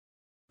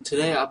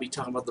Today I'll be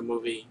talking about the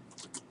movie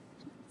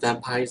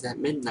Vampires at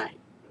Midnight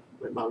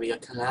with Maria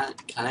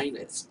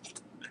Callas.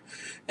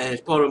 And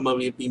it's part of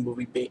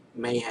movie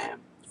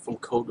Mayhem from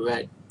Code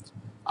Red.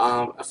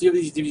 A few of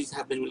these DVDs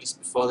have been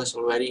released before this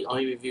already. I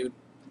only reviewed,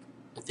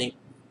 I think,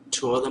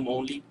 2 of them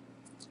only.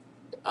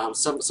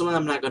 Some of them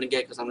I'm not going to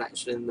get because I'm not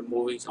interested in the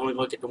movies. I'm only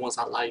going to get the ones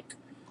I like.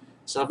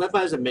 So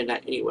Vampires at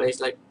Midnight anyway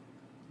is like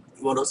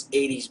one of those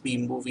 80s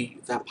B-movie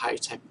vampire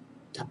type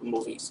of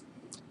movies.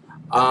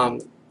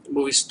 The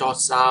movie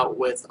starts out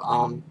with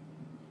a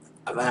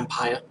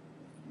vampire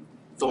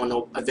throwing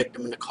a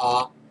victim in the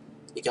car.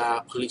 You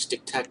got a police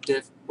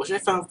detective, which I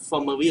found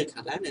from Maria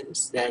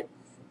Callas, that it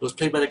was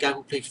played by the guy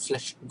who played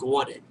Flash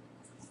Gordon.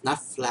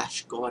 Not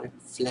Flash Gordon,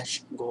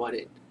 Flash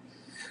Gordon.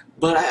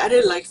 But I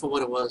didn't like for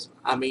what it was.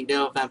 I mean,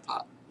 they're a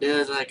vampire.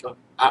 They're like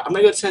I'm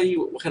not going to tell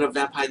you what kind of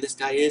vampire this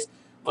guy is.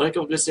 All I'm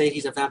going to say,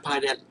 he's a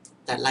vampire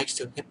that likes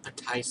to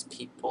hypnotize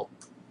people.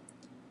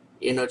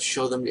 You know, to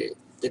show them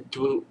the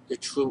true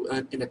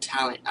inner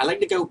talent. I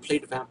like the guy who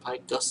played the vampire,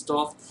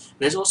 Gustav. And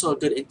there's also a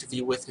good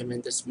interview with him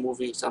in this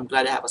movie, so I'm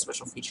glad to have a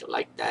special feature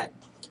like that.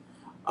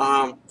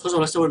 First of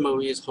all, let's start with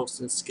Maria's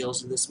hosting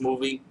skills in this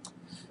movie.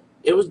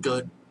 It was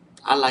good.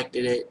 I liked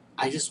it.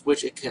 I just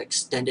wish it could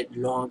extend it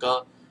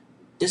longer.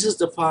 This is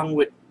the problem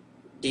with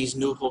these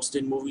new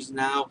hosting movies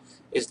now,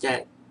 is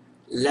that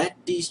let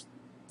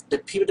the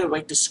people that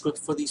write the script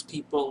for these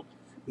people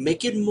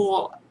make it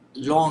more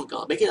longer,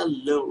 make it a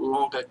little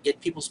longer, get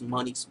people's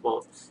money's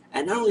worth.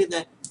 And not only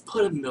that,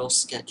 put a middle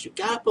sketch. You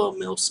gotta put a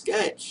middle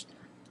sketch.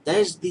 That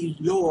is the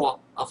law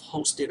of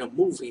hosting a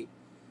movie.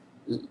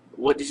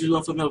 What did you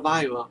learn from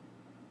Elvira?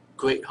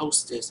 Great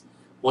hostess.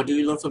 What do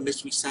you learn from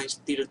Mystery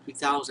Science Theater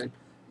 3000?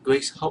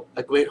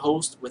 A great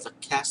host with a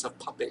cast of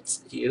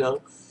puppets, you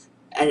know?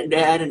 And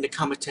they're adding the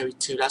commentary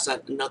too. That's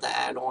another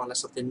add-on. That's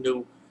something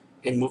new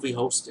in movie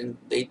hosting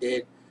they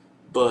did.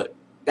 But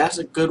that's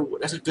a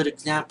good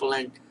example.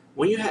 And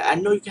when you I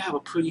know you can have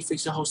a pretty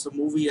face to host a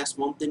movie. That's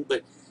one thing,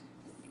 but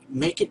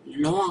make it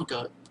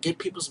longer. Get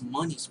people's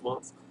money's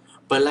worth.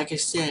 But like I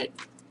said,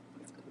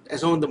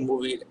 as on the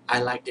movie, I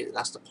liked it.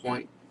 That's the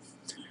point.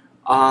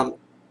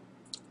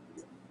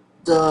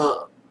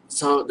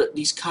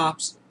 These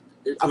cops.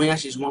 I mean,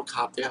 actually, there's one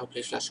cop there who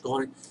plays Flash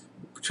Gordon,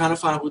 trying to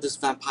find out who this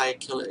vampire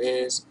killer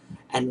is,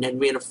 and then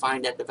we're gonna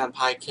find that the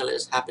vampire killer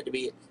is happen to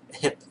be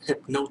a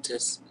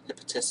hypnotist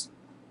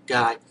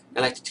guy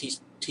that like to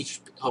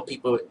teach how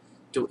people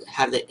to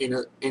have their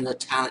inner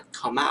talent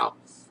come out.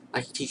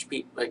 Like teach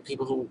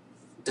people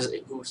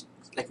who's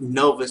like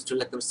nervous to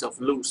let themselves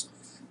loose.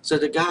 So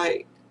the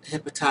guy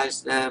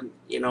hypnotized them.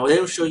 You know, they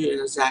don't show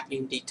you exactly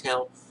in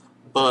detail,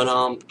 but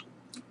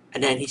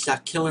and then he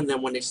started killing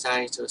them when they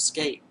decided to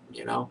escape.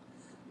 You know,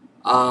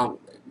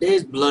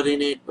 there's blood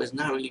in it, but it's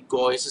not really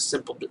gore. It's a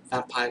simple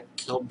vampire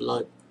kill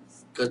blood,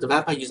 because the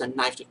vampire uses a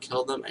knife to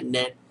kill them, and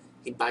then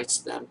he bites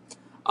them.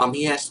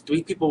 He has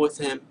 3 people with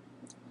him.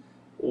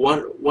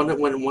 When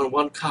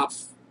one cop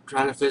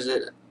trying to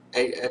visit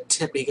a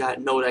tip he got,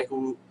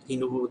 he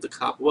knew who the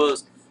cop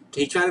was. So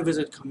he tried to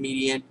visit a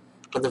comedian,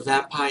 but the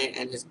vampire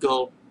and his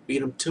girl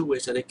beat him to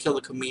it, so they killed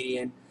the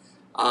comedian.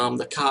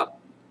 The cop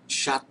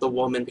shot the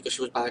woman because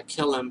she was about to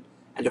kill him,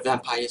 and the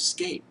vampire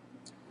escaped.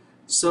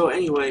 So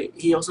anyway,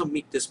 he also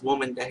meet this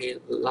woman that he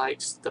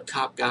likes, the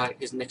cop guy,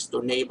 his next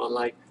door neighbor,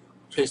 like,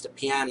 plays the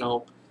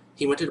piano.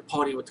 He went to the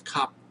party with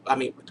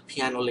with the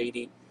piano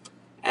lady,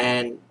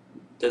 and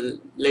the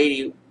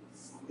lady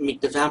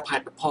meet the vampire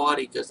at the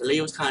party because the lady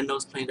was kind of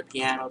knows playing the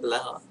piano to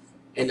let her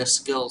inner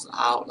skills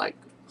out, like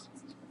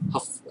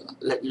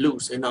let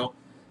loose, you know.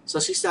 So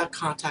she started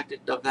contacting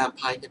the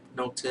vampire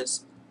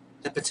hypnotist,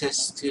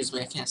 excuse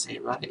me, I can't say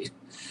it right,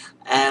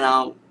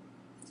 and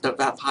the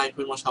vampire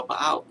pretty much helped her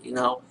out, you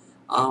know.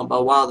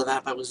 But while the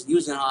vampire was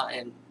using her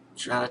and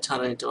trying to turn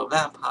her into a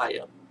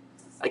vampire,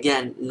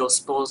 again, no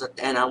spoilers at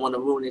the end. I don't want to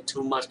ruin it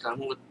too much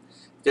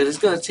because it's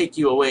gonna take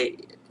you away,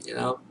 you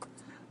know.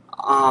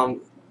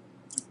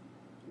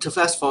 To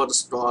fast forward the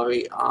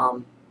story,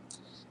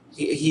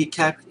 he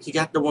got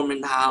the woman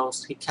in the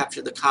house. He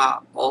captured the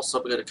cop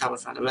also because the cop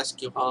was trying to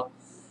rescue her,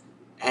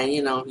 and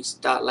you know he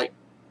started like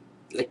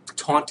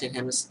taunting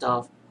him and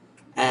stuff,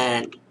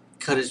 and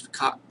cut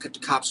the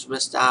cop's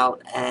wrist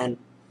out, and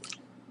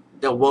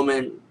the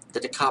woman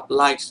that the cop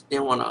likes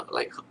didn't want to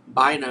like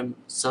bite him,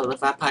 so the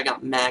vampire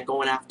got mad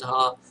going after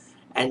her,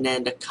 and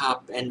then the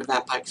cop and the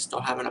vampire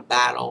start having a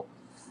battle.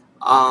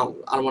 I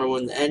don't want to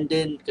ruin the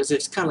ending because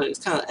it's kind of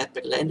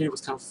epic. The ending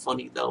was kind of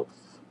funny though,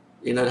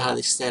 you know how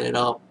they set it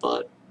up.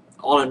 But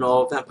all in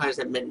all, Vampires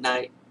at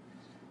Midnight.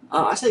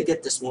 I say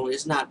get this movie.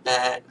 It's not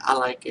bad. I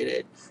like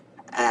it.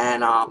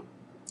 And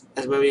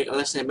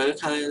let's say American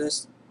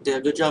Callas did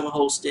a good job of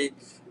hosting.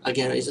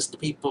 Again, it's just the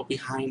people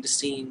behind the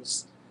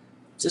scenes.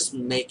 Just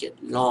make it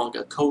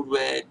longer. Code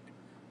Red.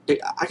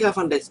 I gotta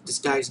find this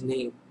guy's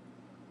name.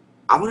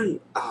 Oh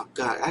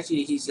god,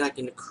 actually he's like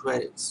in the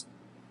credits.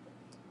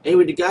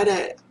 Anyway, the guy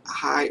that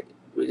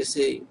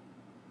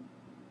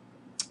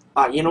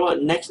you know what?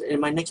 In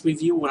my next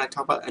review, when I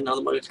talk about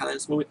another American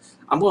Callas movie,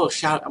 I'm gonna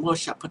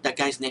put that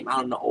guy's name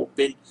out in the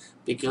open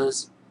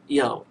because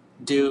yo,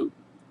 do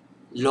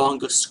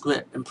longer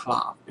script,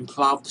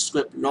 improv the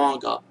script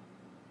longer.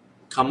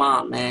 Come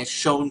on, man,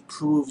 show and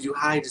prove you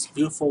hired this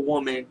beautiful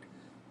woman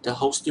to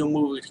host your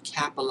movie, to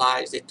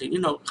capitalize it,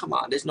 to, come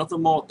on, there's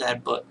nothing more with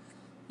that, but,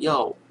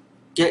 yo,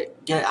 get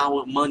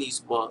our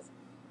money's worth.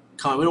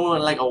 Come on, we don't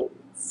want like a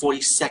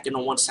 40-second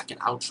or 1-second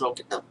outro,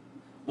 get the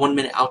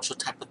 1-minute outro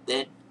type of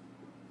thing.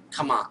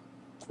 Come on,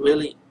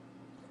 really?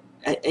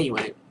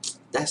 Anyway,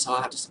 that's all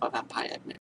I have to say about Vampire at Midnight.